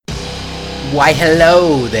Why,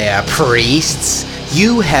 hello there, priests.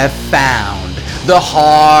 You have found the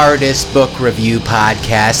hardest book review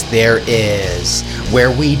podcast there is,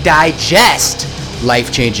 where we digest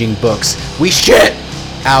life-changing books, we shit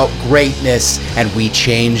out greatness, and we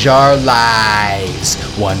change our lives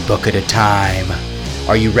one book at a time.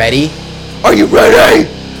 Are you ready? Are you ready?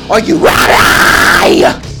 Are you ready?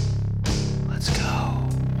 Let's go.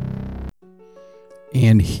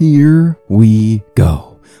 And here we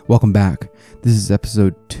go. Welcome back. This is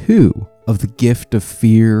episode 2 of The Gift of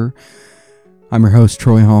Fear. I'm your host,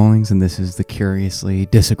 Troy Hollings, and this is the Curiously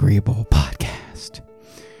Disagreeable podcast.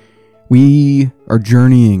 We are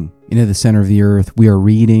journeying into the center of the earth. We are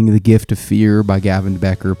reading The Gift of Fear by Gavin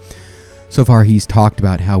Becker. So far, he's talked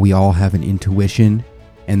about how we all have an intuition,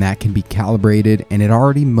 and that can be calibrated, and it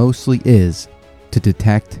already mostly is, to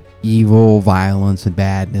detect evil, violence, and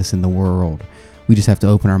badness in the world. We just have to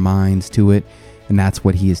open our minds to it, and that's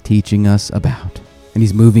what he is teaching us about. And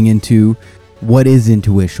he's moving into what is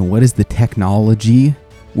intuition, what is the technology,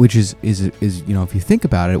 which is if you think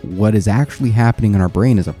about it, what is actually happening in our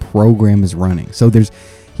brain as a program is running. So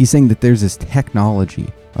he's saying that there's this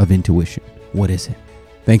technology of intuition. What is it?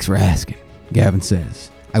 Thanks for asking, Gavin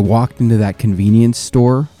says. I walked into that convenience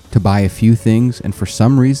store to buy a few things, and for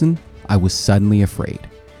some reason, I was suddenly afraid.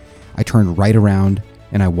 I turned right around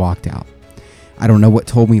and I walked out. I don't know what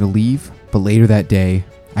told me to leave, but later that day,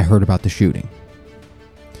 I heard about the shooting.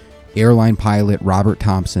 Airline pilot Robert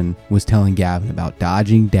Thompson was telling Gavin about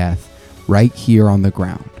dodging death right here on the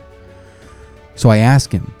ground. So I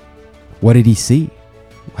asked him, what did he see?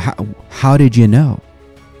 How did you know?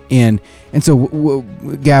 And so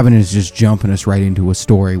Gavin is just jumping us right into a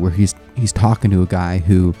story where he's talking to a guy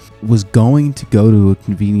who was going to go to a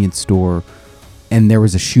convenience store, and there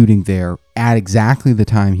was a shooting there at exactly the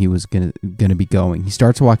time he was gonna be going. He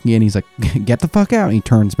starts walking in, he's like, get the fuck out, and he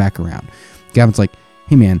turns back around. Gavin's like,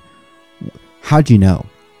 hey man, how'd you know?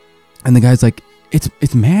 And the guy's like,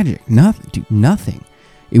 it's magic. Nothing, dude, nothing.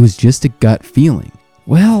 It was just a gut feeling.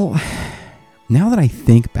 Well, now that I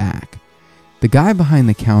think back, the guy behind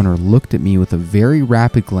the counter looked at me with a very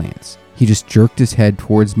rapid glance. He just jerked his head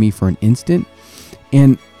towards me for an instant.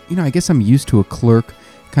 And, I guess I'm used to a clerk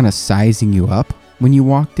kind of sizing you up when you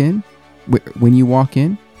walk in.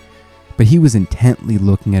 But he was intently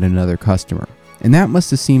looking at another customer. And that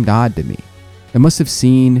must have seemed odd to me. I must have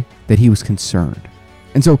seen that he was concerned.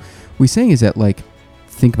 And so what we're saying is that,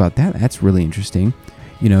 think about that. That's really interesting.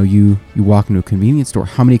 You walk into a convenience store.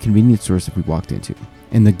 How many convenience stores have we walked into?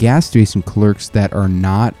 And the gas station clerks that are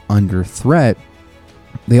not under threat,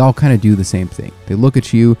 they all kind of do the same thing. They look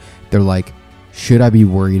at you. They're like, should I be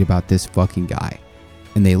worried about this fucking guy?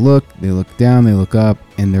 And they look down, they look up,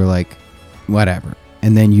 and they're like, whatever.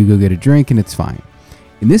 And then you go get a drink and it's fine.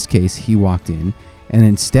 In this case, he walked in, and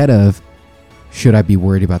instead of, should I be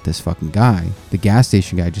worried about this fucking guy, the gas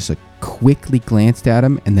station guy just quickly glanced at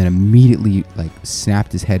him and then immediately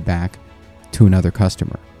snapped his head back to another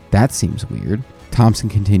customer. That seems weird. Thompson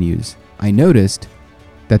continues, I noticed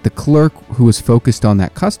that the clerk who was focused on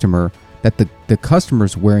that customer, that the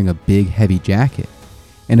customer's wearing a big heavy jacket.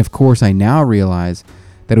 And of course I now realize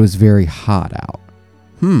that it was very hot out.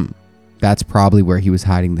 That's probably where he was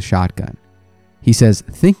hiding the shotgun. He says,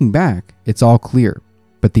 thinking back, it's all clear.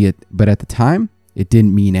 But at the time, it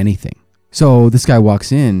didn't mean anything. So this guy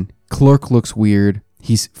walks in, clerk looks weird.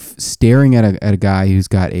 He's staring at a guy who's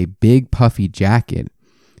got a big puffy jacket,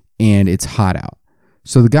 and it's hot out.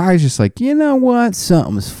 So the guy's just like, you know what?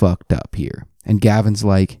 Something's fucked up here. And Gavin's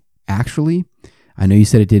like, actually, I know you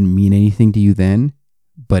said it didn't mean anything to you then,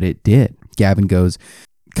 but it did. Gavin goes,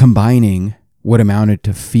 combining what amounted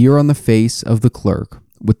to fear on the face of the clerk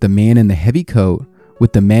with the man in the heavy coat,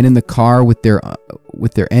 with the men in the car with their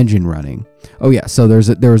engine running. Oh yeah, so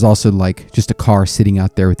there was also just a car sitting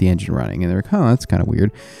out there with the engine running, and they're like, oh, that's kind of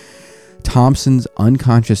weird. Thompson's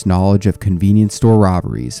unconscious knowledge of convenience store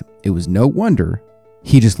robberies. It was no wonder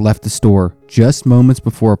he just left the store just moments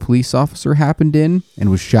before a police officer happened in and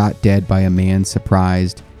was shot dead by a man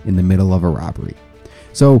surprised in the middle of a robbery.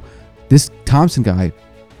 So this Thompson guy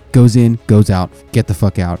goes in, goes out, get the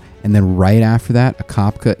fuck out, and then right after that, a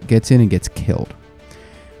cop gets in and gets killed.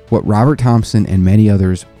 What Robert Thompson and many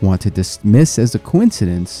others want to dismiss as a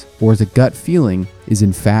coincidence or as a gut feeling is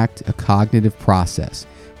in fact a cognitive process,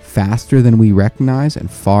 faster than we recognize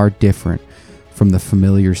and far different from the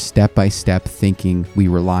familiar step-by-step thinking we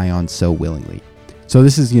rely on so willingly. So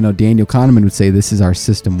this is, Daniel Kahneman would say this is our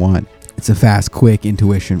system 1. It's a fast, quick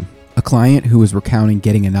intuition. A client who was recounting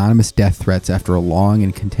getting anonymous death threats after a long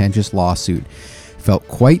and contentious lawsuit felt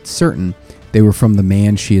quite certain they were from the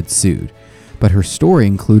man she had sued, but her story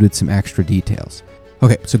included some extra details.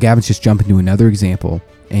 Okay, so Gavin's just jumping to another example,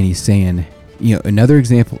 and he's saying, another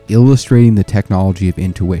example illustrating the technology of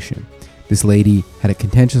intuition. This lady had a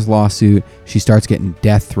contentious lawsuit. She starts getting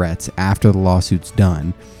death threats after the lawsuit's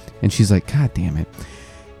done. And she's like, God damn it.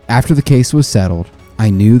 After the case was settled, I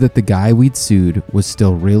knew that the guy we'd sued was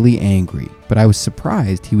still really angry, but I was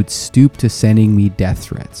surprised he would stoop to sending me death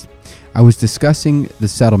threats. I was discussing the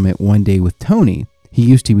settlement one day with Tony. He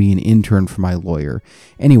used to be an intern for my lawyer.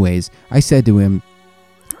 Anyways, I said to him,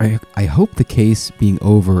 I hope the case being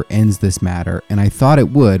over ends this matter, and I thought it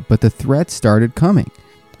would, but the threats started coming.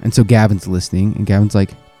 And so Gavin's listening, and Gavin's like,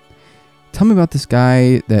 tell me about this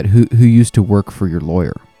guy who used to work for your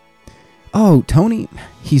lawyer. Oh, Tony,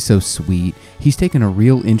 he's so sweet. He's taken a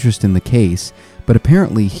real interest in the case, but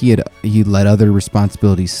apparently he let other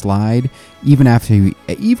responsibilities slide. Even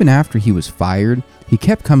after he was fired, he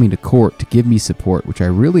kept coming to court to give me support, which I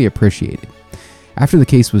really appreciated. After the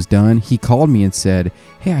case was done, he called me and said,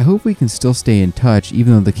 hey, I hope we can still stay in touch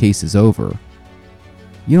even though the case is over.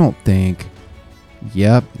 You don't think?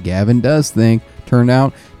 Yep, Gavin does think. Turned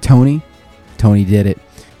out, Tony did it.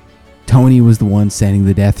 Tony was the one sending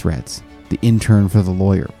the death threats, the intern for the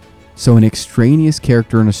lawyer. So an extraneous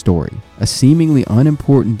character in a story, a seemingly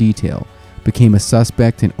unimportant detail, became a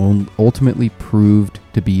suspect and ultimately proved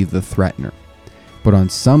to be the threatener. But on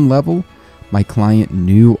some level, my client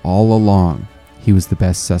knew all along he was the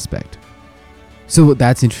best suspect. So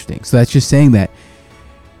that's interesting. So that's just saying that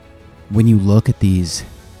when you look at these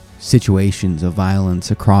situations of violence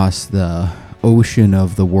across the ocean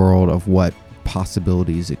of the world of what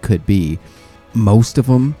possibilities it could be, most of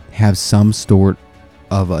them have some sort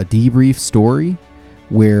of a debrief story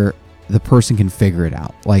where the person can figure it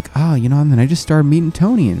out. Like, and then I just started meeting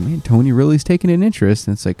Tony, and man, Tony really is taking an interest.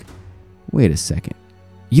 And it's like, wait a second.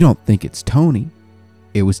 You don't think it's Tony.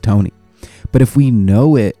 It was Tony. But if we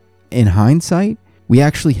know it in hindsight, we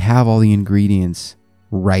actually have all the ingredients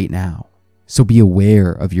right now. So be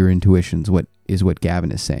aware of your intuitions, what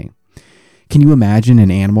Gavin is saying. Can you imagine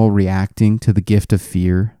an animal reacting to the gift of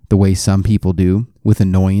fear the way some people do, with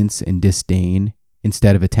annoyance and disdain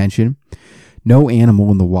instead of attention? No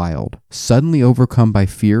animal in the wild, suddenly overcome by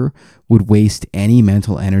fear, would waste any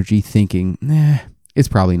mental energy thinking, it's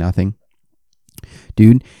probably nothing.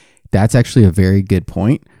 Dude, that's actually a very good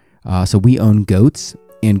point. So we own goats,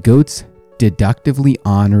 and goats deductively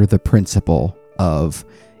honor the principle of,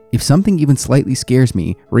 if something even slightly scares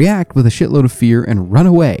me, react with a shitload of fear and run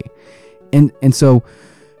away. And so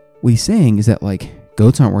what he's saying is that, like,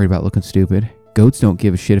 goats aren't worried about looking stupid. Goats don't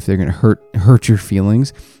give a shit if they're going to hurt your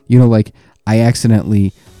feelings. Like, I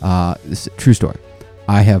accidentally, this is a true story,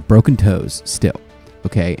 I have broken toes still.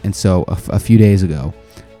 Okay. And so a few days ago,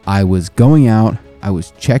 I was going out, I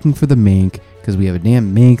was checking for the mink, because we have a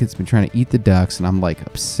damn mink that's been trying to eat the ducks, and I'm like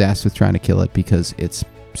obsessed with trying to kill it because it's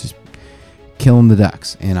just killing the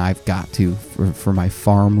ducks, and I've got to for my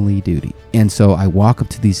farmly duty. And so I walk out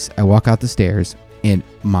the stairs, and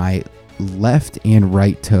my left and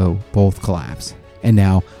right toe both collapse. And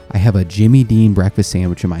now I have a Jimmy Dean breakfast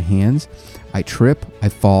sandwich in my hands. I trip,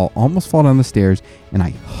 almost fall down the stairs, and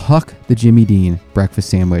I huck the Jimmy Dean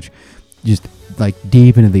breakfast sandwich just like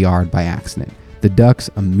deep into the yard by accident. The ducks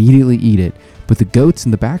immediately eat it, but the goats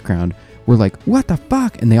in the background were like, what the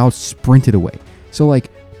fuck? And they all sprinted away. So like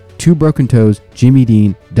 2 broken toes, Jimmy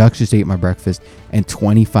Dean, ducks just ate my breakfast, and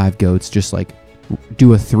 25 goats just like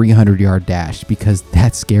do a 300-yard dash because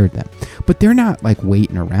that scared them. But they're not like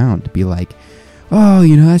waiting around to be like, oh,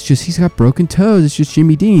 that's just, he's got broken toes. It's just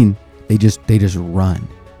Jimmy Dean. They just run.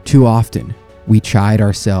 Too often, we chide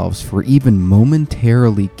ourselves for even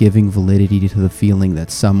momentarily giving validity to the feeling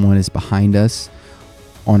that someone is behind us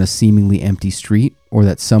on a seemingly empty street, or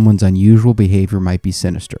that someone's unusual behavior might be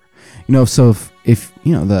sinister. So if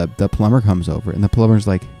the plumber comes over and the plumber's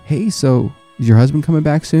like, hey, so is your husband coming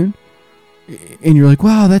back soon? And you're like,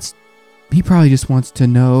 wow, he probably just wants to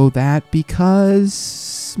know that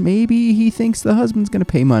because maybe he thinks the husband's going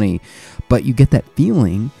to pay money. But you get that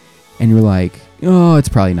feeling and you're like, oh, it's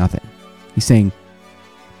probably nothing. He's saying,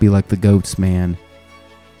 be like the goats, man.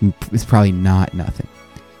 It's probably not nothing.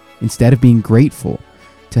 Instead of being grateful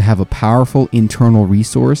to have a powerful internal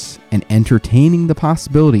resource and entertaining the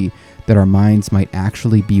possibility that our minds might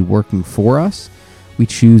actually be working for us, we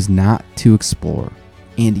choose not to explore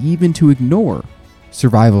and even to ignore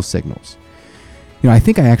survival signals. I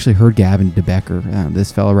think I actually heard Gavin Becker,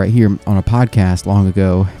 this fellow right here, on a podcast long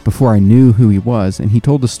ago before I knew who he was, and he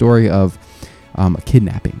told the story of a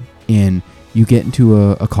kidnapping. And you get into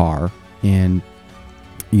a car, and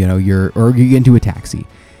you get into a taxi,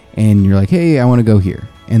 and you're like, hey, I want to go here.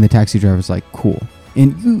 And the taxi driver's like, cool.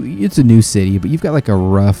 And it's a new city, but you've got like a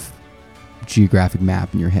rough geographic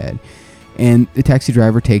map in your head. And the taxi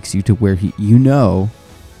driver takes you to where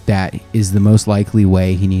that is the most likely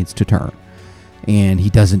way he needs to turn. And he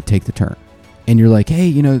doesn't take the turn. And you're like, hey,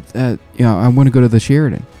 I want to go to the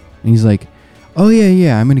Sheridan. And he's like, oh,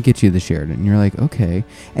 yeah, I'm going to get you to the Sheridan. And you're like, okay.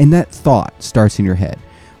 And that thought starts in your head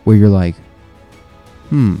where you're like,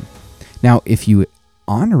 Now, if you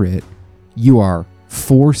honor it, you are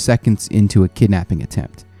 4 seconds into a kidnapping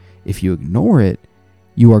attempt. If you ignore it,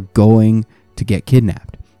 you are going to get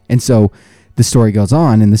kidnapped. And so the story goes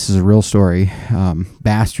on, and this is a real story,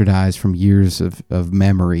 bastardized from years of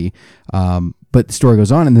memory. But the story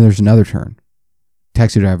goes on, and then there's another turn.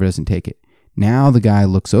 Taxi driver doesn't take it. Now the guy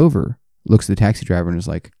looks at the taxi driver and is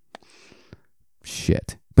like,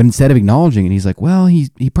 shit. But instead of acknowledging it, he's like, well, he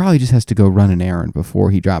probably just has to go run an errand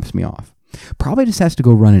before he drops me off. Probably just has to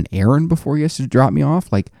go run an errand before he has to drop me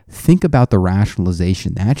off. Like, think about the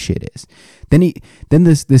rationalization that shit is. Then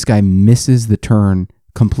this guy misses the turn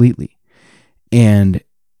completely. And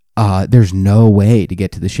there's no way to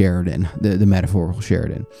get to the Sheridan, the metaphorical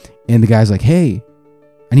Sheridan. And the guy's like, hey,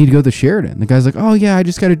 I need to go to the Sheridan. The guy's like, oh yeah, I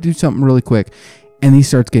just got to do something really quick. And he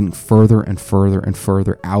starts getting further and further and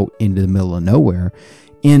further out into the middle of nowhere.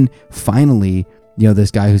 And finally,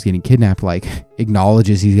 this guy who's getting kidnapped, like,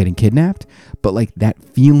 acknowledges he's getting kidnapped, but like that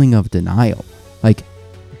feeling of denial, like,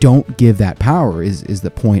 don't give that power is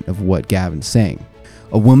the point of what Gavin's saying.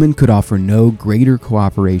 A woman could offer no greater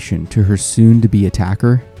cooperation to her soon-to-be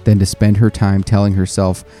attacker than to spend her time telling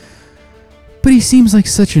herself, but he seems like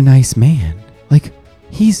such a nice man. Like,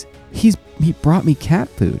 he brought me cat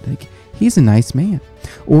food. Like, he's a nice man.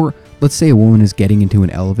 Or let's say a woman is getting into an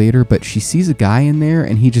elevator, but she sees a guy in there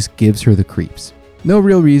and he just gives her the creeps. No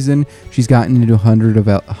real reason. She's gotten into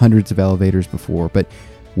hundreds of elevators before, but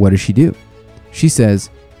what does she do? She says,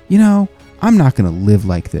 I'm not going to live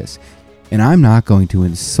like this, and I'm not going to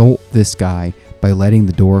insult this guy by letting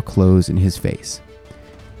the door close in his face.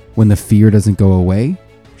 When the fear doesn't go away,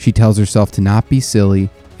 she tells herself to not be silly,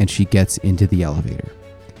 and she gets into the elevator.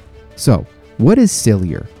 So, what is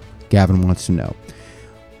sillier? Gavin wants to know.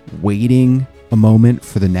 Waiting a moment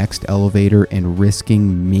for the next elevator and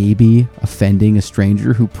risking maybe offending a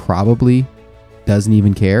stranger who probably doesn't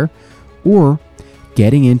even care, or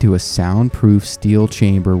getting into a soundproof steel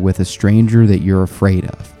chamber with a stranger that you're afraid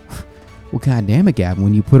of. Well, goddamn it, Gavin,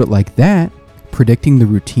 when you put it like that, predicting the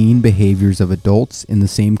routine behaviors of adults in the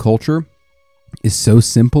same culture is so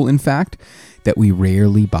simple, in fact, that we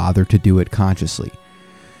rarely bother to do it consciously.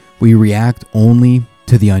 We react only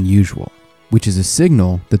to the unusual, which is a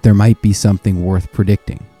signal that there might be something worth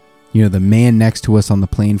predicting. The man next to us on the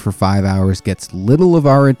plane for 5 hours gets little of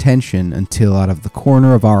our attention until out of the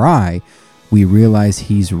corner of our eye, we realize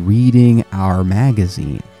he's reading our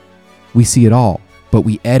magazine. We see it all, but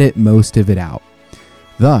we edit most of it out.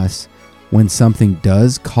 Thus, when something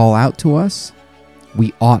does call out to us,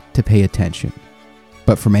 we ought to pay attention.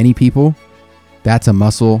 But for many people, that's a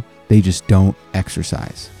muscle they just don't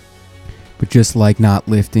exercise. But just like not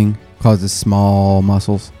lifting causes small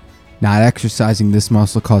muscles, not exercising this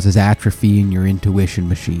muscle causes atrophy in your intuition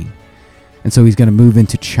machine. And so he's going to move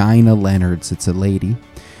into China Leonard's. It's a lady.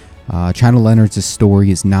 China Leonard's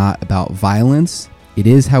story is not about violence. It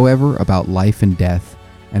is, however, about life and death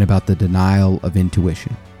and about the denial of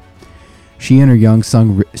intuition. She and her young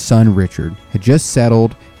son Richard had just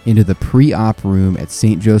settled into the pre-op room at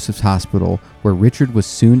St. Joseph's Hospital, where Richard was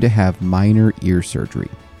soon to have minor ear surgery.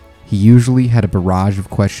 He usually had a barrage of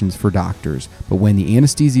questions for doctors, but when the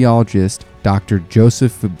anesthesiologist, Dr.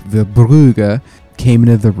 Joseph Verbrugge, came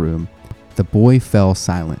into the room, the boy fell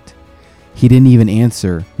silent. He didn't even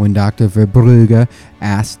answer when Dr. Verbrugge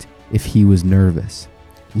asked if he was nervous.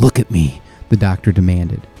 "Look at me," the doctor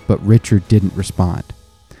demanded, but Richard didn't respond.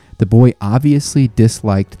 The boy obviously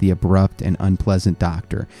disliked the abrupt and unpleasant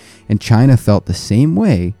doctor, and China felt the same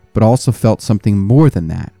way, but also felt something more than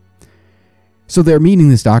that. So they're meeting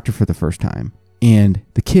this doctor for the first time, and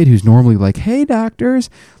the kid who's normally like, "Hey, doctors,"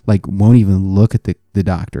 won't even look at the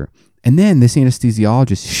doctor. And then this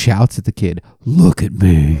anesthesiologist shouts at the kid, "Look at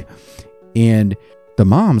me." And the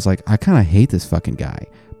mom's like, "I kind of hate this fucking guy."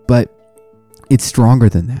 But it's stronger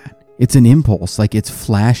than that. It's an impulse, it's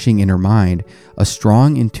flashing in her mind. A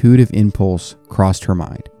strong intuitive impulse crossed her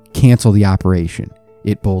mind. "Cancel the operation,"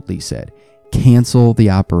 it boldly said. "Cancel the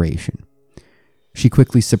operation." She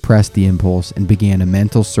quickly suppressed the impulse and began a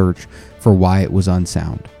mental search for why it was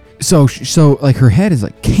unsound. So her head is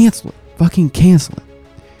like, "Cancel it, fucking cancel it."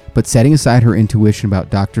 But setting aside her intuition about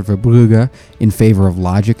Dr. Verbrugge in favor of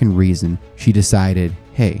logic and reason, she decided,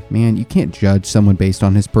 hey, man, you can't judge someone based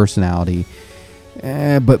on his personality.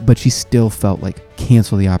 But she still felt like,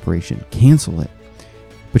 cancel the operation, cancel it.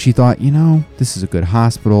 But she thought, this is a good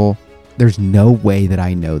hospital. There's no way that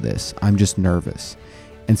I know this. I'm just nervous.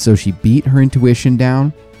 And so she beat her intuition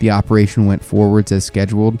down. The operation went forwards as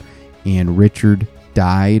scheduled, and Richard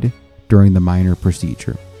died during the minor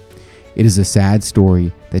procedure. It is a sad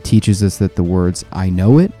story that teaches us that the words, I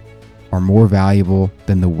know it, are more valuable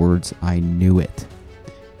than the words, I knew it.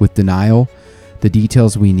 With denial, the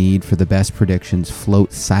details we need for the best predictions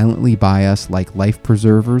float silently by us like life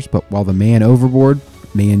preservers, but while the man overboard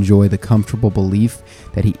may enjoy the comfortable belief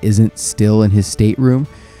that he isn't still in his stateroom,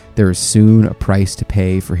 there is soon a price to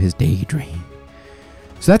pay for his daydream.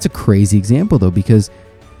 So that's a crazy example, though, because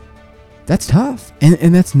that's tough.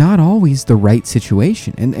 And that's not always the right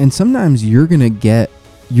situation. And sometimes you're going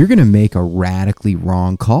to make a radically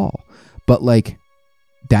wrong call. But like,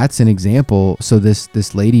 that's an example. So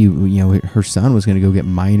this lady, her son was going to go get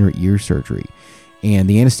minor ear surgery. And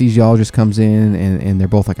the anesthesiologist comes in and they're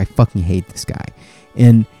both like, I fucking hate this guy.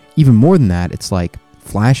 And even more than that, it's like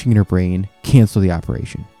flashing in her brain, cancel the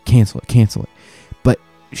operation, cancel it. But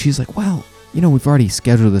she's like, well, we've already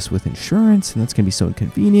scheduled this with insurance and that's going to be so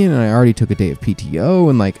inconvenient. And I already took a day of PTO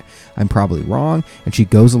and like, I'm probably wrong. And she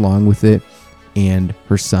goes along with it and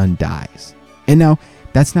her son dies. And now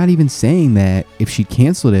that's not even saying that if she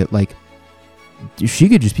canceled it, like she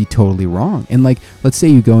could just be totally wrong. And like, let's say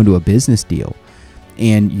you go into a business deal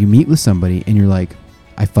and you meet with somebody and you're like,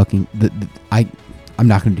 I'm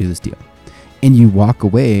not going to do this deal. And you walk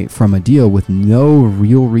away from a deal with no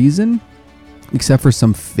real reason except for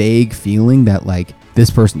some vague feeling that like this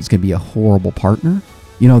person's going to be a horrible partner.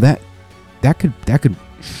 That could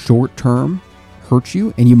short term hurt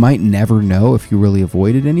you, and you might never know if you really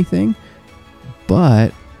avoided anything.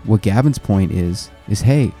 But what Gavin's point is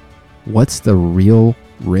hey, what's the real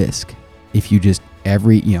risk if you just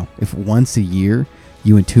if once a year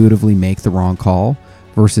you intuitively make the wrong call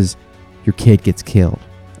versus your kid gets killed?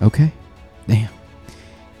 Okay? Damn.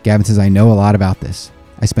 Gavin says, I know a lot about this.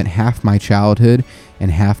 I spent half my childhood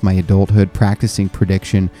and half my adulthood practicing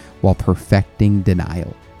prediction while perfecting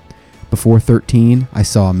denial. Before 13, I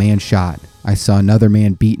saw a man shot. I saw another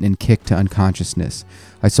man beaten and kicked to unconsciousness.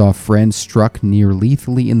 I saw a friend struck near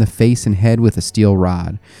lethally in the face and head with a steel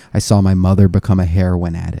rod. I saw my mother become a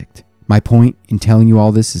heroin addict. My point in telling you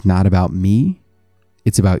all this is not about me.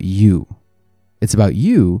 It's about you. It's about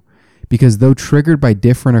you because though triggered by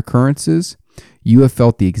different occurrences, you have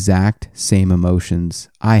felt the exact same emotions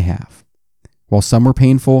I have. While some were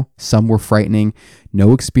painful, some were frightening,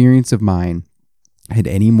 no experience of mine had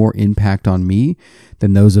any more impact on me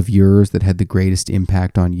than those of yours that had the greatest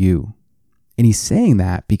impact on you. And he's saying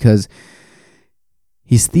that because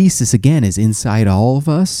his thesis, again, is inside all of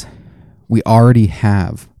us. We already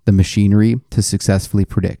have the machinery to successfully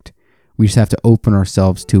predict. We just have to open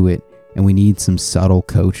ourselves to it, and we need some subtle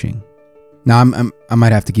coaching. Now, I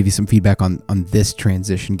might have to give you some feedback on this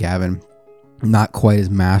transition, Gavin. Not quite as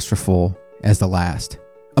masterful as the last.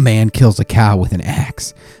 A man kills a cow with an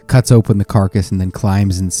axe, cuts open the carcass, and then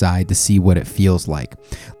climbs inside to see what it feels like.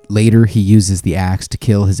 Later, he uses the axe to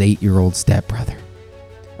kill his 8-year-old stepbrother.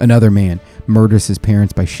 Another man murders his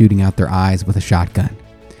parents by shooting out their eyes with a shotgun.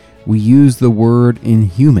 We use the word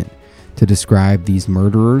inhuman to describe these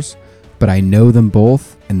murderers, but I know them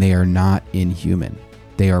both, and they are not inhuman.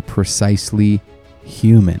 They are precisely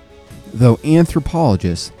human. Though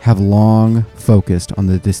anthropologists have long focused on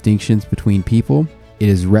the distinctions between people, it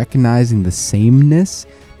is recognizing the sameness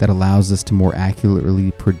that allows us to more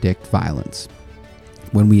accurately predict violence.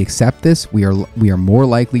 When we accept this, we are more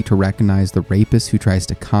likely to recognize the rapist who tries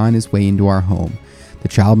to con his way into our home, the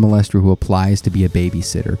child molester who applies to be a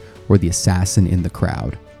babysitter, or the assassin in the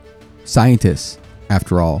crowd. Scientists,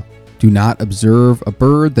 after all, do not observe a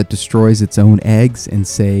bird that destroys its own eggs and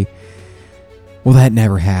say, well, that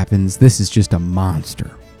never happens. This is just a monster.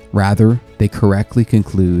 Rather, they correctly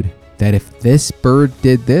conclude that if this bird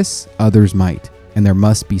did this, others might. And there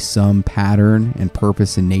must be some pattern and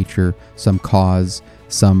purpose in nature, some cause,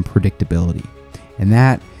 some predictability. And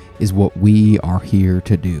that is what we are here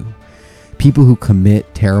to do. People who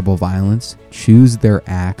commit terrible violence choose their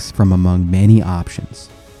acts from among many options.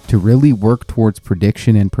 To really work towards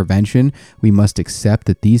prediction and prevention, we must accept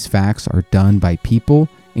that these facts are done by people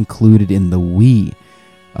included in the we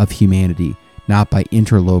of humanity, not by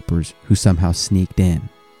interlopers who somehow sneaked in.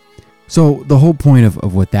 So the whole point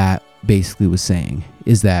of what that basically was saying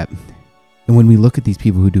is that when we look at these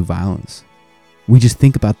people who do violence, we just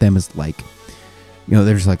think about them as like,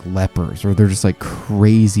 they're just like lepers, or they're just like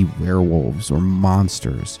crazy werewolves or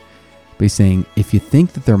monsters. But he's saying, if you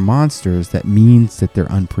think that they're monsters, that means that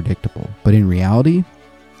they're unpredictable. But in reality,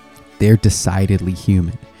 they're decidedly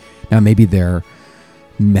human. Now, maybe their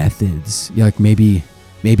methods, like maybe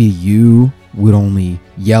Maybe you would only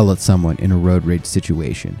yell at someone in a road rage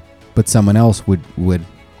situation, but someone else would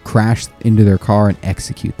crash into their car and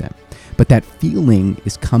execute them. But that feeling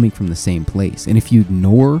is coming from the same place. And if you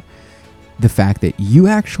ignore the fact that you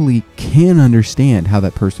actually can understand how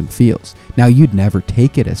that person feels, now you'd never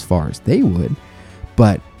take it as far as they would,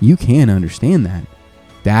 but you can understand that.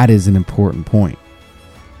 That is an important point.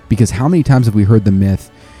 Because how many times have we heard the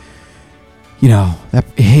myth, that,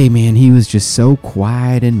 hey man, he was just so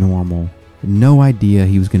quiet and normal, no idea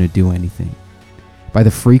he was going to do anything. By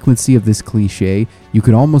the frequency of this cliche, you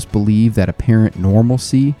could almost believe that apparent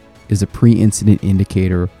normalcy is a pre-incident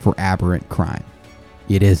indicator for aberrant crime.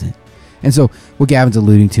 It isn't. And so what Gavin's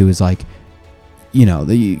alluding to is like, you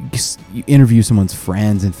interview someone's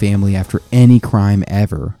friends and family after any crime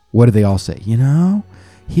ever. What do they all say?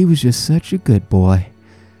 He was just such a good boy.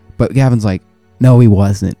 But Gavin's like, no, he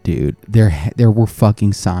wasn't, dude. There were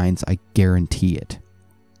fucking signs. I guarantee it.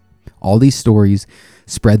 All these stories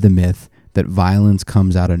spread the myth that violence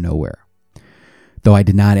comes out of nowhere. Though I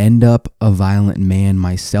did not end up a violent man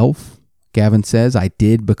myself, Gavin says, I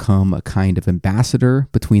did become a kind of ambassador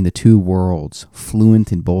between the two worlds,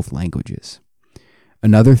 fluent in both languages.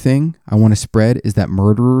 Another thing I want to spread is that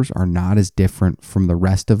murderers are not as different from the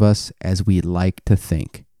rest of us as we'd like to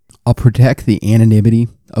think. I'll protect the anonymity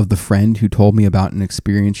of the friend who told me about an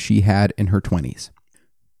experience she had in her 20s.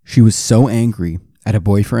 She was so angry at a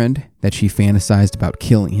boyfriend that she fantasized about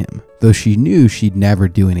killing him, though she knew she'd never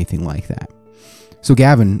do anything like that. So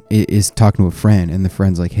Gavin is talking to a friend, and the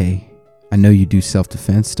friend's like, hey, I know you do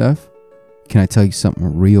self-defense stuff. Can I tell you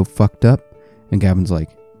something real fucked up? And Gavin's like,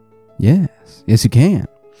 yes you can.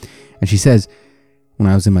 And she says, when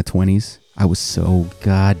I was in my 20s, I was so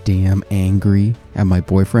goddamn angry at my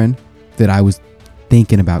boyfriend that I was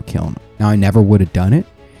thinking about killing him. Now, I never would have done it,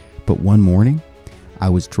 but one morning I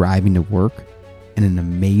was driving to work and an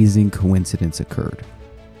amazing coincidence occurred.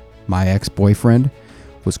 My ex-boyfriend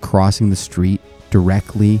was crossing the street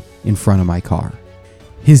directly in front of my car.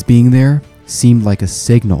 His being there seemed like a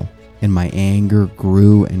signal, and my anger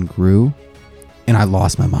grew and grew, and I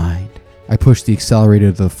lost my mind. I pushed the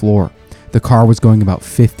accelerator to the floor. The car was going about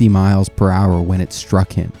 50 miles per hour when it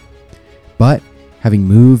struck him. But having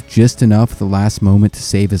moved just enough at the last moment to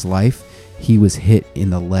save his life, he was hit in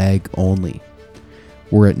the leg only.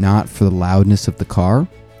 Were it not for the loudness of the car,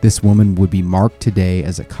 this woman would be marked today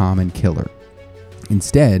as a common killer.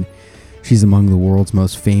 Instead, she's among the world's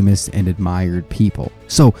most famous and admired people.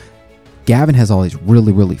 So Gavin has all these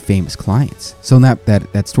really, really famous clients. So in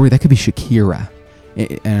that story, that could be Shakira.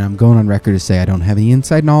 And I'm going on record to say I don't have any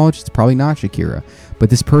inside knowledge. It's probably not Shakira. But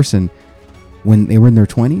this person, when they were in their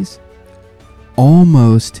 20s,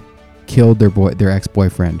 almost killed their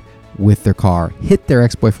ex-boyfriend with their car, hit their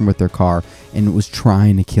ex-boyfriend with their car, and was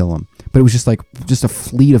trying to kill him. But it was just a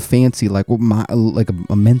fleet of fancy, like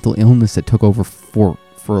a mental illness that took over for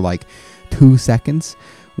like 2 seconds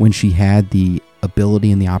when she had the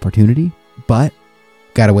ability and the opportunity, but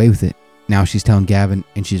got away with it. Now she's telling Gavin,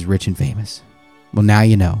 and she's rich and famous. Well, now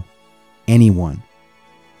you know. Anyone.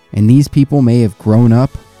 And these people may have grown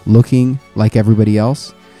up looking like everybody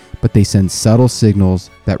else, but they send subtle signals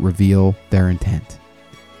that reveal their intent.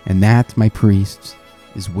 And that, my priests,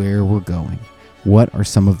 is where we're going. What are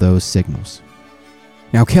some of those signals?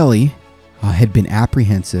 Now, Kelly had been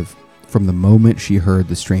apprehensive from the moment she heard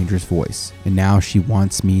the stranger's voice, and now she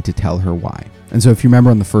wants me to tell her why. And so if you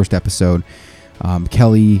remember on the first episode,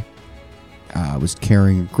 Kelly was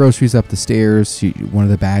carrying groceries up the stairs. One of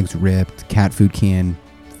the bags ripped, cat food can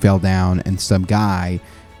fell down, and some guy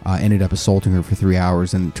ended up assaulting her for 3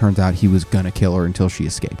 hours, and it turns out he was going to kill her until she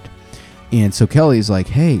escaped. And so Kelly's like,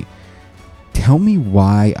 hey, tell me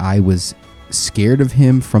why I was scared of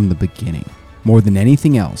him from the beginning. More than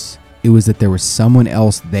anything else, it was that there was someone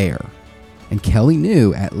else there. And Kelly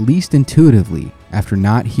knew, at least intuitively, after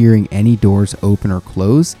not hearing any doors open or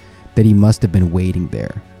close, that he must have been waiting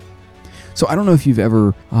there. So I don't know if you've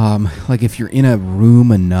ever, if you're in a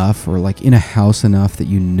room enough or like in a house enough that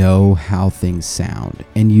you know how things sound.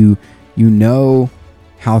 And you know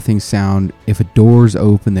how things sound if a door's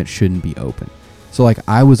open that shouldn't be open. So like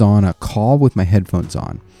I was on a call with my headphones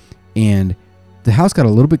on, and the house got a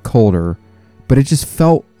little bit colder, but it just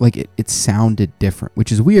felt like it sounded different,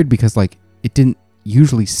 which is weird because like it didn't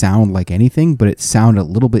usually sound like anything, but it sounded a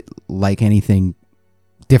little bit like anything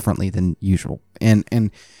differently than usual. And I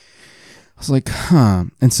was like, huh.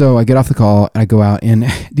 And so I get off the call and I go out, and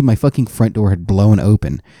dude, my fucking front door had blown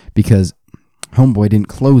open because homeboy didn't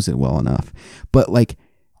close it well enough. But like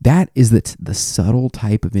that is the subtle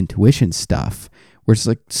type of intuition stuff where it's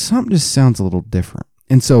like something just sounds a little different.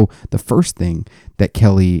 And so the first thing that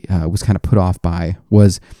Kelly was kind of put off by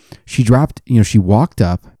was she walked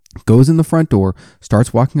up, goes in the front door,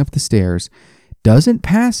 starts walking up the stairs, doesn't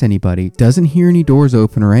pass anybody, doesn't hear any doors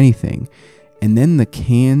open or anything. And then the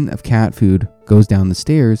can of cat food goes down the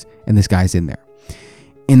stairs and this guy's in there.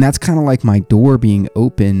 And that's kind of like my door being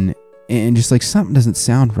open and just like something doesn't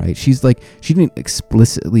sound right. She's like, she didn't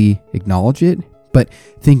explicitly acknowledge it, but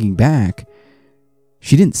thinking back,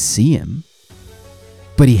 she didn't see him,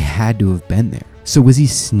 but he had to have been there. So was he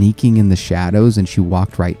sneaking in the shadows and she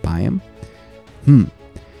walked right by him?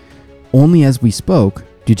 Only as we spoke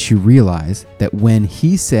did she realize that when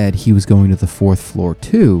he said he was going to the 4th floor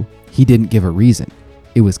too, he didn't give a reason.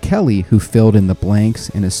 It was Kelly who filled in the blanks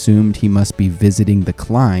and assumed he must be visiting the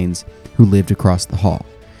Kleins who lived across the hall.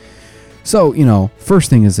 So, first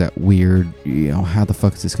thing is that weird, how the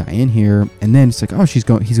fuck is this guy in here? And then it's like, oh, he's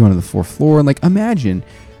going to the 4th floor. And like, imagine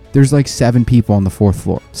there's like 7 people on the 4th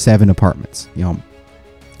floor, 7 apartments,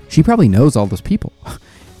 She probably knows all those people.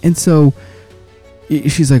 And so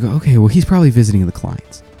she's like, okay, well, he's probably visiting the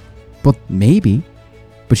Kleins. But maybe,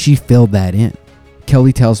 but she filled that in.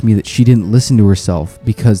 Kelly tells me that she didn't listen to herself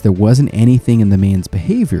because there wasn't anything in the man's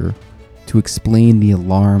behavior to explain the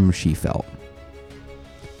alarm she felt.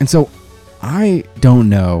 And so I don't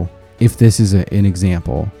know if this is an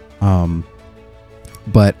example,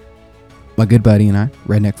 but my good buddy and I,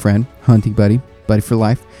 redneck friend, hunting buddy for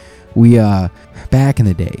life, we, back in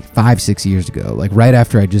the day, 5-6 years ago, like right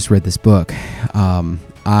after I just read this book,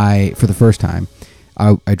 for the first time,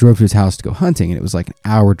 I drove to his house to go hunting, and it was like an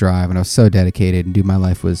hour drive, and I was so dedicated, and my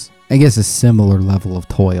life was, I guess, a similar level of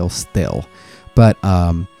toil still, but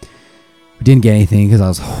we didn't get anything because I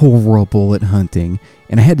was horrible at hunting,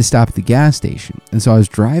 and I had to stop at the gas station. And so I was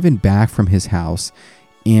driving back from his house,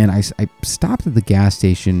 and I stopped at the gas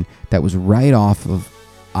station that was right off of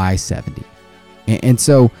I-70, and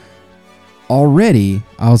so already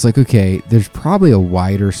I was like, okay, there's probably a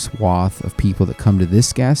wider swath of people that come to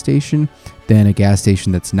this gas station than a gas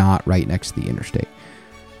station that's not right next to the interstate.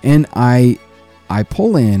 And I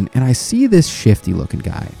pull in and I see this shifty looking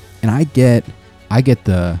guy, and I get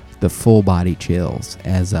the full body chills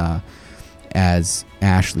as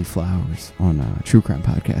Ashley Flowers on a True Crime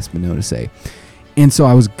Podcast been known to say. And so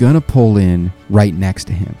I was gonna pull in right next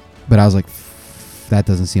to him, but I was like, that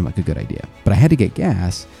doesn't seem like a good idea. But I had to get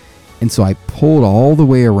gas. And so I pulled all the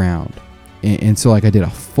way around. And so like I did a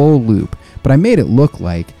full loop, but I made it look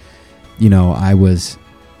like, I was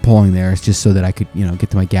pulling there just so that I could, get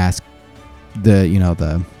to my gas,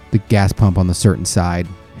 the gas pump on the certain side.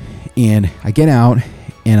 And I get out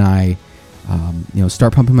and I,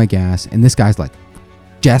 start pumping my gas. And this guy's like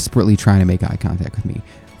desperately trying to make eye contact with me.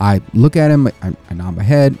 I look at him, I nod my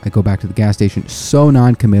head, I go back to the gas station, so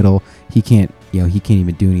non-committal, he can't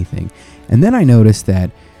even do anything. And then I noticed that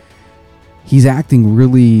he's acting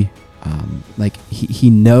really like he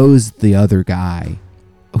knows the other guy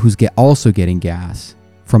who's also getting gas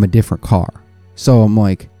from a different car. So I'm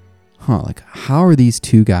like, how are these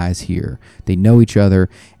two guys here? They know each other.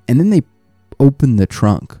 And then they open the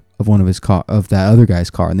trunk of of that other guy's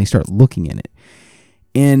car, and they start looking in it.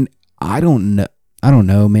 And I don't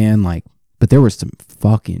know, man, but there was some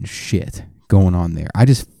fucking shit going on there. I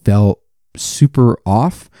just felt super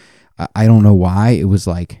off. I don't know why. It was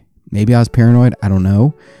like, maybe I was paranoid. I don't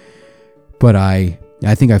know. But I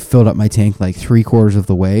think I filled up my tank like 3/4 of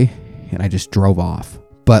the way, and I just drove off.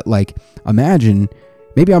 But imagine,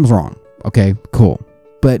 maybe I was wrong. Okay, cool.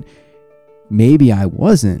 But maybe I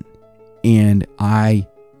wasn't. And I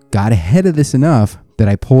got ahead of this enough that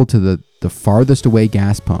I pulled to the farthest away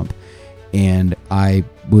gas pump, and I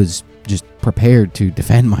was just prepared to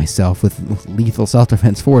defend myself with lethal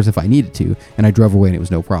self-defense force if I needed to, and I drove away and it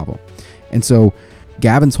was no problem. And so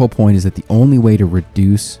Gavin's whole point is that the only way to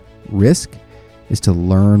reduce risk is to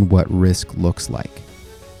learn what risk looks like.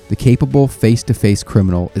 The capable face-to-face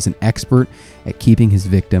criminal is an expert at keeping his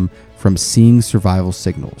victim from seeing survival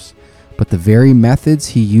signals, but the very methods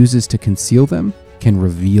he uses to conceal them can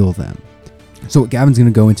reveal them. So what Gavin's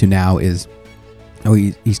going to go into now is,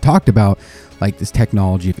 he's talked about this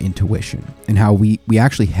technology of intuition and how we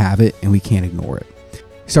actually have it and we can't ignore it.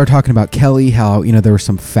 He started talking about Kelly, how, there were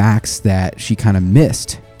some facts that she kind of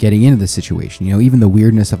missed getting into the situation. Even the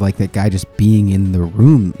weirdness of that guy just being in the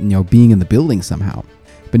room, being in the building somehow.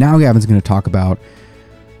 But now Gavin's going to talk about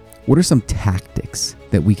what are some tactics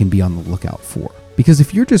that we can be on the lookout for. Because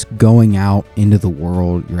if you're just going out into the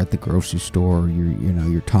world, you're at the grocery store,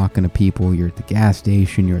 you're talking to people, you're at the gas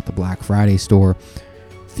station, you're at the Black Friday store,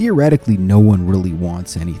 theoretically no one really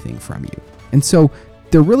wants anything from you. And so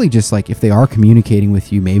they're really just like, if they are communicating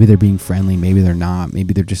with you, maybe they're being friendly, maybe they're not,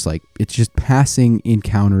 maybe they're just like, it's just passing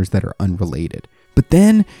encounters that are unrelated. But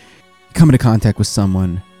then you come into contact with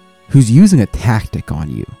someone who's using a tactic on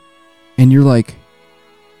you, and you're like,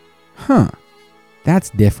 that's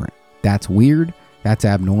different. That's weird. That's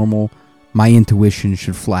abnormal. My intuition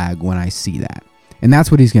should flag when I see that. And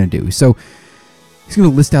that's what he's going to do. So he's going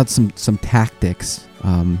to list out some tactics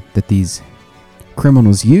that these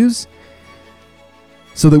criminals use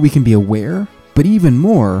so that we can be aware, but even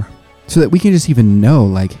more so that we can just even know,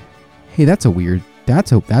 like, hey, that's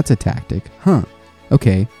a tactic.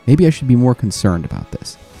 Okay, maybe I should be more concerned about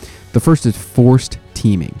this. The first is forced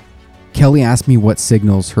teaming. Kelly asked me what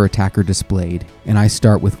signals her attacker displayed, and I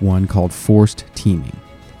start with one called forced teaming.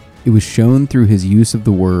 It was shown through his use of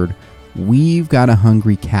the word, "We've got a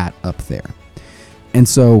hungry cat up there." And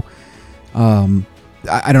so,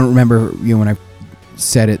 I don't remember, when I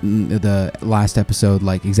said it in the last episode,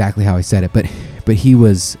 like exactly how I said it, but he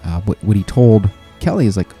was, what he told Kelly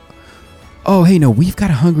is like, oh, hey, no, we've got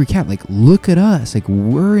a hungry cat. Like, look at us. Like,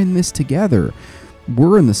 we're in this together.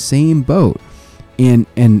 We're in the same boat.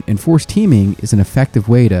 And forced teaming is an effective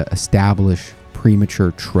way to establish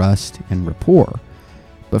premature trust and rapport.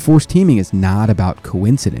 But forced teaming is not about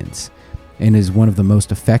coincidence and is one of the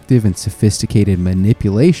most effective and sophisticated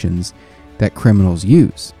manipulations that criminals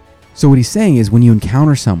use. So what he's saying is, when you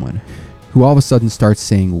encounter someone who all of a sudden starts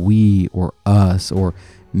saying we or us or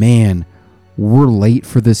man, we're late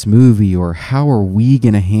for this movie, or how are we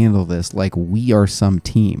going to handle this, like we are some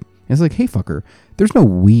team. And it's like, hey, fucker, there's no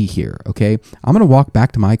we here, okay? I'm going to walk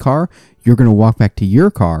back to my car. You're going to walk back to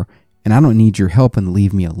your car, and I don't need your help, and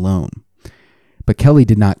leave me alone. But Kelly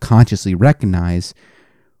did not consciously recognize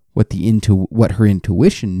what her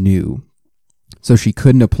intuition knew, so she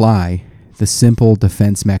couldn't apply the simple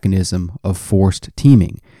defense mechanism of forced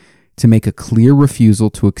teaming to make a clear refusal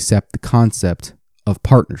to accept the concept of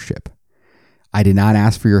partnership. I did not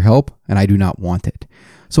ask for your help, and I do not want it.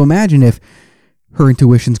 So imagine if her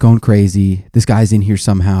intuition's going crazy, this guy's in here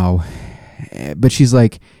somehow, but she's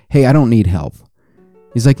like, hey, I don't need help.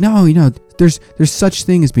 He's like, no, there's such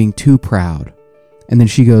thing as being too proud. And then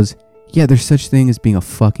she goes, yeah, there's such thing as being a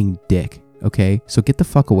fucking dick, okay? So get the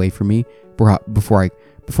fuck away from me before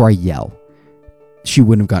I yell. She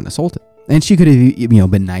wouldn't have gotten assaulted. And she could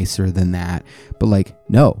have, been nicer than that. But like,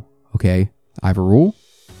 no, okay? I have a rule.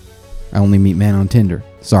 I only meet men on Tinder.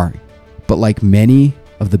 Sorry. But like many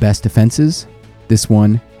of the best defenses, this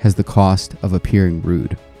one has the cost of appearing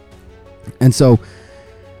rude. And so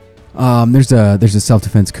there's a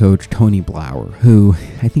self-defense coach, Tony Blauer, who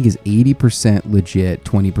I think is 80% legit,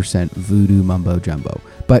 20% voodoo mumbo jumbo,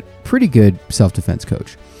 but pretty good self-defense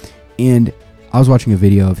coach. And I was watching a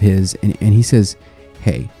video of his, and he says,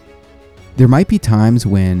 hey, there might be times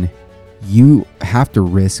when you have to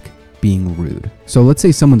risk being rude. So let's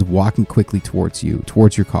say someone's walking quickly towards you,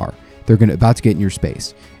 towards your car. They're about to get in your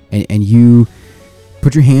space, and you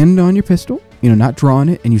put your hand on your pistol, not drawing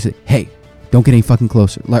it, and you say, hey, don't get any fucking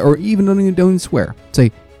closer. Or even don't even swear.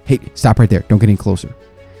 Say, hey, stop right there. Don't get any closer.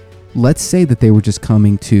 Let's say that they were just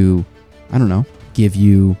coming to, I don't know, give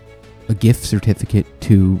you a gift certificate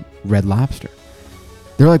to Red Lobster.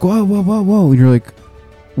 They're like, whoa. And you're like,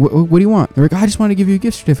 what do you want? They're like, I just want to give you a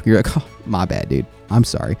gift certificate. You're like, oh, my bad, dude. I'm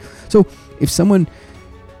sorry. So if someone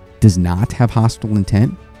does not have hostile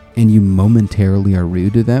intent and you momentarily are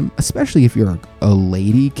rude to them, especially if you're a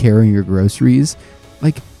lady carrying your groceries,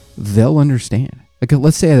 like, they'll understand. Like,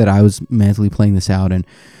 let's say that I was mentally playing this out and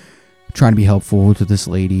trying to be helpful to this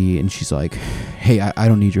lady, and she's like, hey, I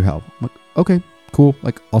don't need your help. I'm like, okay, cool.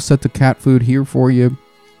 Like, I'll set the cat food here for you.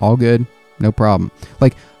 All good. No problem.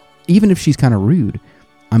 Like, even if she's kind of rude,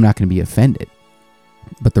 I'm not going to be offended.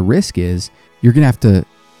 But the risk is you're going to have to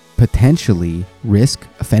potentially risk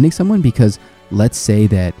offending someone, because let's say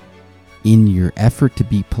that in your effort to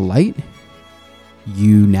be polite,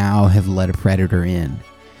 you now have let a predator in.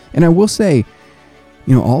 And I will say,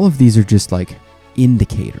 all of these are just like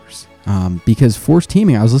indicators. Because forced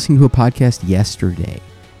teaming, I was listening to a podcast yesterday,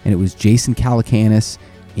 and it was Jason Calacanis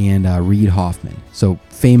and Reid Hoffman. So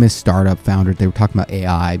famous startup founder. They were talking about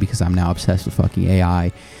AI, because I'm now obsessed with fucking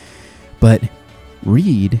AI. But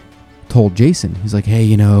Reid told Jason, he's like,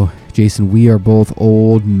 hey, Jason, we are both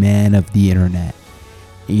old men of the internet.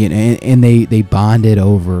 And they bonded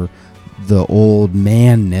over the old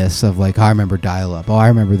manness of like, I remember dial-up. Oh, I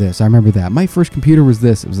remember this. I remember that. My first computer was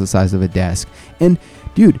this. It was the size of a desk. And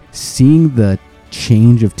dude, seeing the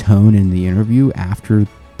change of tone in the interview after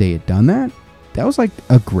they had done that was like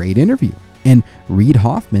a great interview. And Reid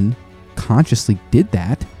Hoffman consciously did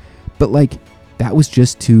that, but like that was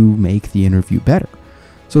just to make the interview better.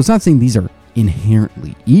 So it's not saying these are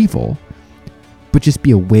inherently evil, but just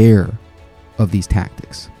be aware of these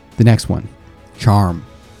tactics. The next one, charm.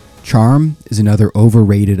 Charm is another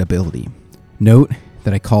overrated ability. Note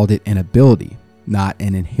that I called it an ability, not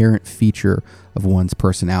an inherent feature of one's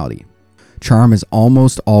personality. Charm is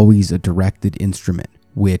almost always a directed instrument,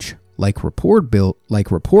 which, like rapport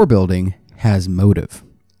building, has motive.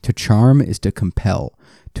 To charm is to compel,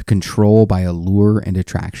 to control by allure and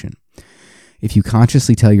attraction. If you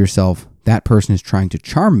consciously tell yourself, that person is trying to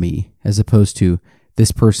charm me, as opposed to,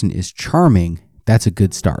 this person is charming, that's a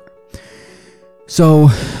good start. So,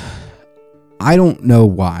 I don't know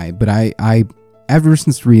why, but I ever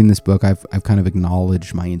since reading this book, I've kind of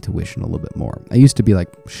acknowledged my intuition a little bit more. I used to be like,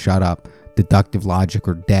 shut up, deductive logic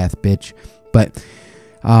or death, bitch. But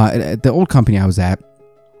at the old company I was at,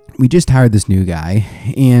 we just hired this new guy,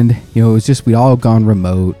 and it was just, we'd all gone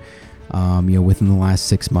remote, within the last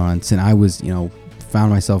 6 months, and I was, found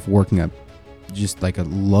myself working just like a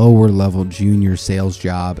lower level junior sales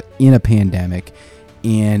job in a pandemic,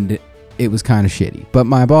 and it was kind of shitty. But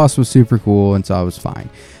my boss was super cool, and so I was fine.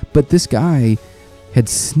 But this guy had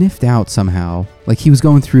sniffed out somehow, like he was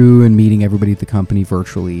going through and meeting everybody at the company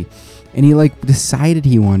virtually, and he like decided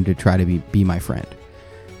he wanted to try to be my friend.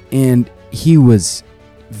 And he was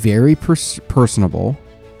very personable,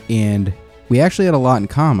 and we actually had a lot in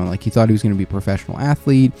common. Like, he thought he was going to be a professional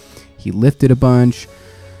athlete. He lifted a bunch.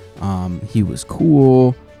 He was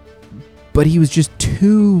cool, but he was just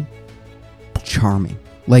too charming,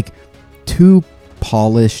 like too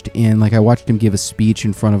polished. And like, I watched him give a speech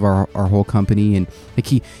in front of our whole company, and like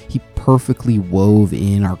he perfectly wove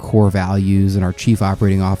in our core values, and our chief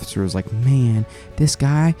operating officer was like, man, this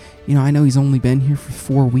guy, I know he's only been here for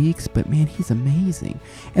 4 weeks, but man, he's amazing.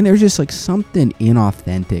 And there's just like something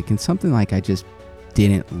inauthentic and something like I just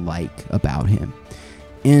didn't like about him.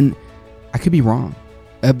 And I could be wrong.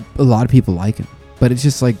 A lot of people like him, but it's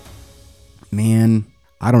just like, man,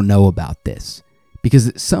 I don't know about this.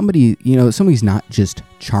 Because somebody's not just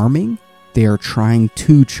charming, they are trying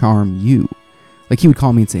to charm you. Like, he would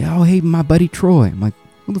call me and say, oh, hey, my buddy Troy. I'm like,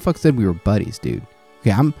 who the fuck said we were buddies, dude?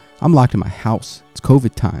 Okay, I'm locked in my house. It's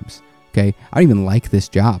COVID times. Okay, I don't even like this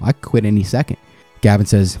job. I could quit any second. Gavin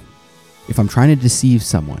says, if I'm trying to deceive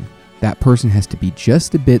someone, that person has to be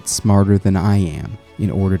just a bit smarter than I am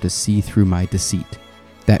in order to see through my deceit.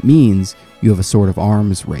 That means you have a sort of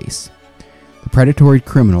arms race. The predatory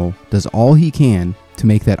criminal does all he can to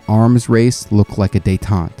make that arms race look like a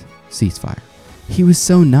détente ceasefire. He was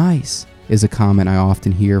so nice, is a comment I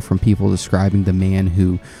often hear from people describing the man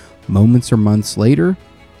who, moments or months later,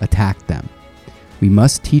 attacked them. We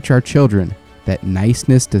must teach our children that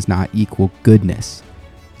niceness does not equal goodness.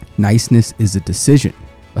 Niceness is a decision,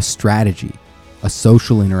 a strategy, a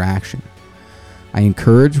social interaction. I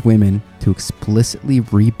encourage women to explicitly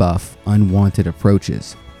rebuff unwanted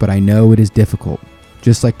approaches, but I know it is difficult.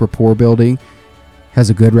 Just like rapport building has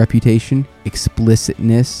a good reputation,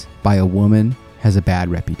 explicitness by a woman has a bad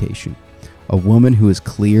reputation. A woman who is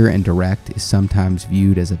clear and direct is sometimes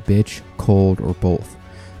viewed as a bitch, cold, or both.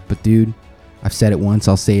 But dude, I've said it once,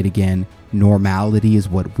 I'll say it again. Normality is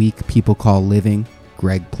what weak people call living.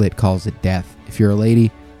 Greg Plitt calls it death. If you're a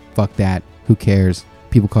lady, fuck that. Who cares?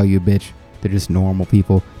 People call you a bitch. They're just normal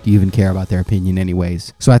people. Do you even care about their opinion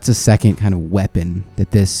anyways? So that's a second kind of weapon that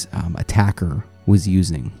this attacker was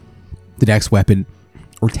using. The next weapon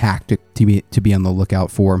or tactic to be on the lookout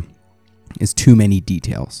for is too many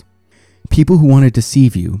details. People who want to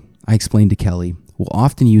deceive you, I explained to Kelly, will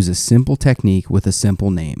often use a simple technique with a simple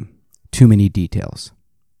name. Too many details.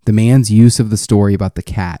 The man's use of the story about the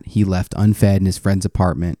cat he left unfed in his friend's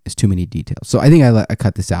apartment is too many details. So I think I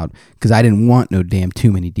cut this out because I didn't want no damn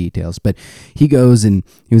too many details. But he goes and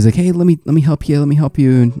he was like, hey, let me help you.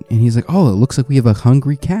 And he's like, oh, it looks like we have a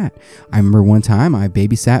hungry cat. I remember one time I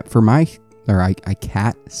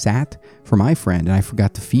cat sat for my friend, and I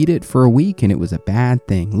forgot to feed it for a week, and it was a bad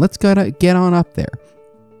thing. Let's get on up there.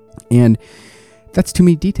 And that's too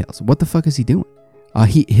many details. What the fuck is he doing?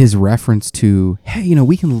 His reference to, hey,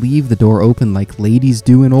 we can leave the door open like ladies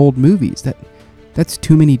do in old movies. That's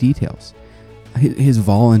too many details. His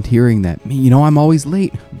volunteering that, I'm always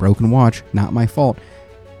late. Broken watch, not my fault.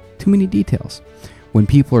 Too many details. When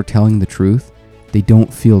people are telling the truth, they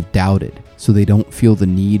don't feel doubted, so they don't feel the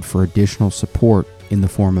need for additional support in the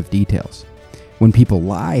form of details. When people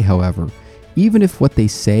lie, however, even if what they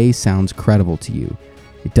say sounds credible to you,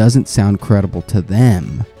 it doesn't sound credible to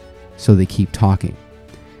them, so they keep talking.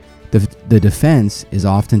 The defense is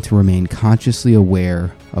often to remain consciously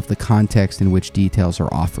aware of the context in which details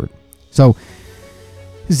are offered. So,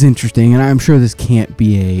 this is interesting, and I'm sure this can't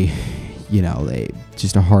be a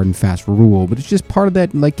just a hard and fast rule, but it's just part of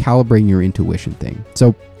that like calibrating your intuition thing.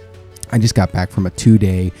 So I just got back from a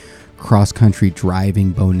 2-day cross-country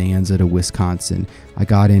driving bonanza to Wisconsin. I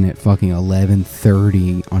got in at fucking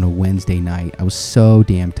 11:30 on a Wednesday night. I was so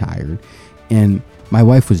damn tired. And my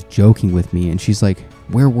wife was joking with me, and she's like,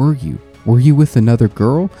 "Where were you? Were you with another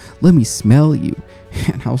girl? Let me smell you."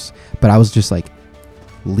 And I was just like,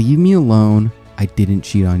 "Leave me alone. I didn't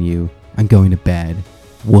cheat on you. I'm going to bed,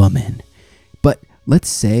 woman." But let's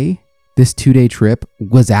say this 2-day trip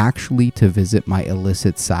was actually to visit my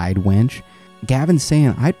illicit side wench. Gavin's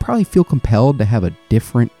saying I'd probably feel compelled to have a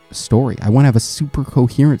different story. I want to have a super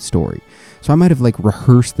coherent story. So I might have like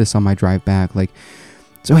rehearsed this on my drive back. Like,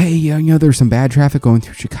 so hey, there's some bad traffic going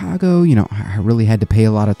through Chicago. I really had to pay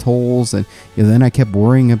a lot of tolls. And then I kept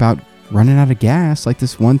worrying about running out of gas like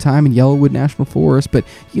this one time in Yellowwood National Forest. But,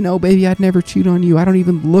 baby, I'd never cheat on you. I don't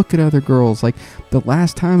even look at other girls. Like the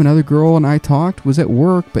last time another girl and I talked was at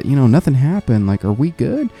work, but, nothing happened. Like, are we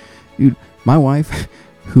good? Dude, my wife,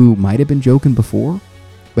 who might have been joking before,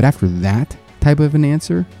 but after that type of an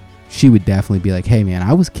answer, she would definitely be like, "Hey man,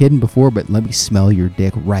 I was kidding before, but let me smell your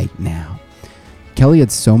dick right now." Kelly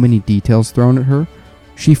had so many details thrown at her,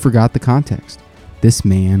 she forgot the context. This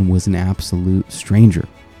man was an absolute stranger.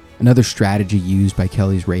 Another strategy used by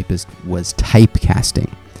Kelly's rapist was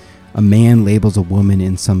typecasting. A man labels a woman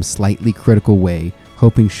in some slightly critical way,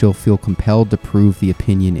 hoping she'll feel compelled to prove the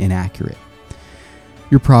opinion inaccurate.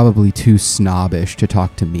 "You're probably too snobbish to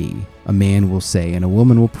talk to me," a man will say, and a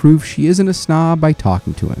woman will prove she isn't a snob by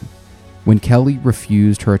talking to him. When Kelly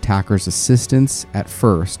refused her attacker's assistance at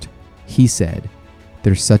first, he said,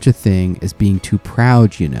 "There's such a thing as being too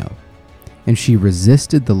proud, And she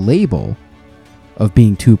resisted the label of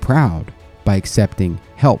being too proud by accepting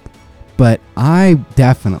help. But I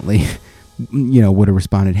definitely would have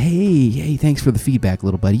responded, hey, thanks for the feedback,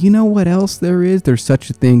 little buddy. You know what else there is? There's such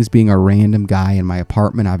a thing as being a random guy in my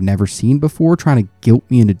apartment I've never seen before trying to guilt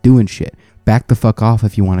me into doing shit. Back the fuck off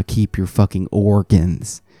if you want to keep your fucking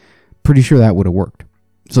organs." Pretty sure that would have worked.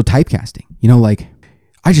 So typecasting,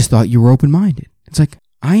 I just thought you were open-minded. It's like,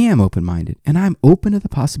 I am open-minded, and I'm open to the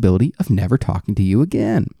possibility of never talking to you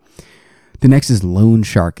again. The next is loan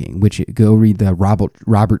sharking, which go read the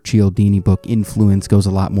Robert Cialdini book, Influence, goes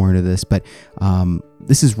a lot more into this, but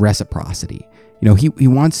this is reciprocity. He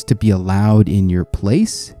wants to be allowed in your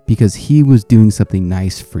place because he was doing something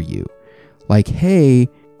nice for you. Like, hey,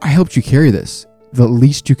 I helped you carry this. The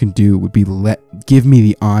least you can do would be give me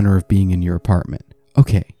the honor of being in your apartment.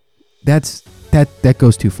 Okay, that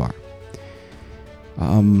goes too far.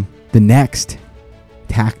 The next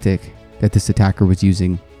tactic that this attacker was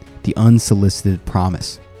using, the unsolicited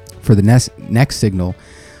promise. For the next signal,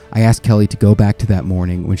 I asked Kelly to go back to that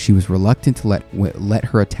morning when she was reluctant to let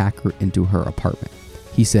her attacker into her apartment.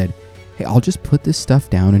 He said, "Hey, I'll just put this stuff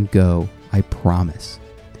down and go, I promise."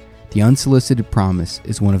 The unsolicited promise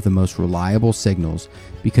is one of the most reliable signals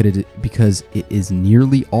because it is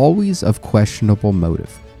nearly always of questionable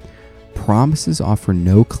motive. Promises offer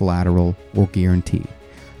no collateral or guarantee.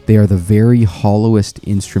 They are the very hollowest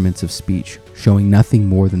instruments of speech, showing nothing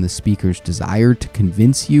more than the speaker's desire to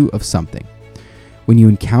convince you of something. When you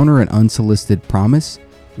encounter an unsolicited promise,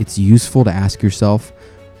 it's useful to ask yourself,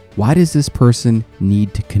 why does this person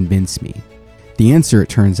need to convince me? The answer, it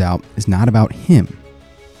turns out, is not about him.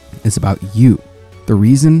 It's about you. The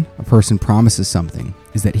reason a person promises something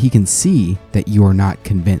is that he can see that you are not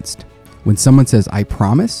convinced. When someone says, "I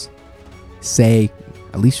promise," say,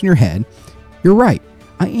 at least in your head, "You're right.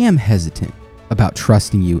 I am hesitant about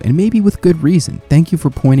trusting you, and maybe with good reason. Thank you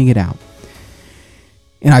for pointing it out."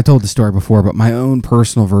 And I told the story before, but my own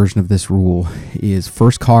personal version of this rule is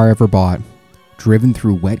first car I ever bought, driven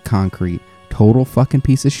through wet concrete, total fucking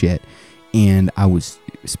piece of shit. And I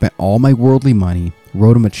spent all my worldly money,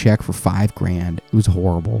 wrote him a check for $5,000. It was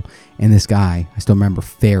horrible. And this guy, I still remember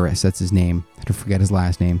Ferris, that's his name. I had to forget his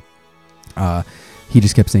last name. He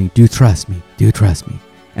just kept saying, "Do trust me, do trust me."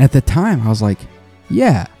 And at the time I was like,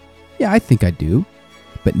 yeah, I think I do.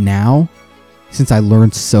 But now, since I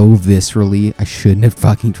learned so viscerally I shouldn't have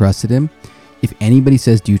fucking trusted him, if anybody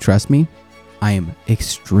says, "Do you trust me?" I am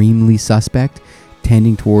extremely suspect,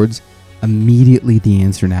 tending towards immediately the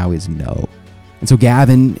answer now is no. And so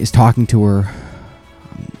Gavin is talking to her.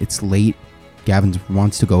 It's late. Gavin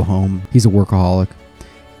wants to go home. He's a workaholic.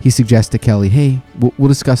 He suggests to Kelly, "Hey, we'll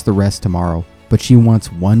discuss the rest tomorrow," but she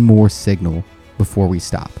wants one more signal before we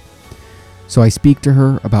stop. So I speak to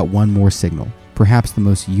her about one more signal, perhaps the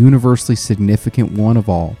most universally significant one of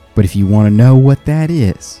all. But if you want to know what that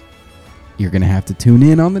is, you're going to have to tune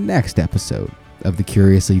in on the next episode of the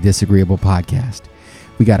Curiously Disagreeable podcast.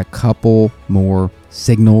 We got a couple more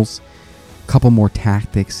signals. couple more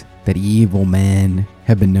tactics that evil men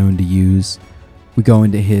have been known to use. We go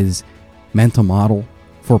into his mental model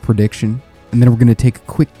for prediction, and then we're going to take a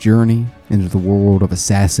quick journey into the world of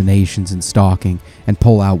assassinations and stalking and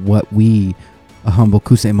pull out what we, a humble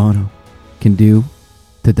kusemono, can do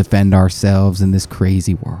to defend ourselves in this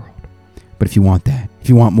crazy world. But if you want that, if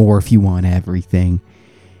you want more, if you want everything,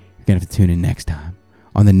 you're going to have to tune in next time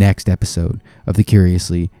on the next episode of the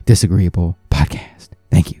Curiously Disagreeable podcast.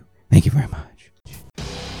 Thank you. Thank you very much.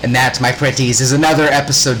 And that, my pretties, is another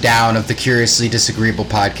episode down of the Curiously Disagreeable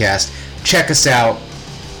podcast. Check us out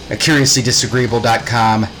at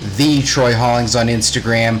CuriouslyDisagreeable.com, the Troy Hollings on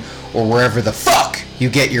Instagram, or wherever the fuck you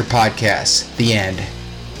get your podcasts. The end.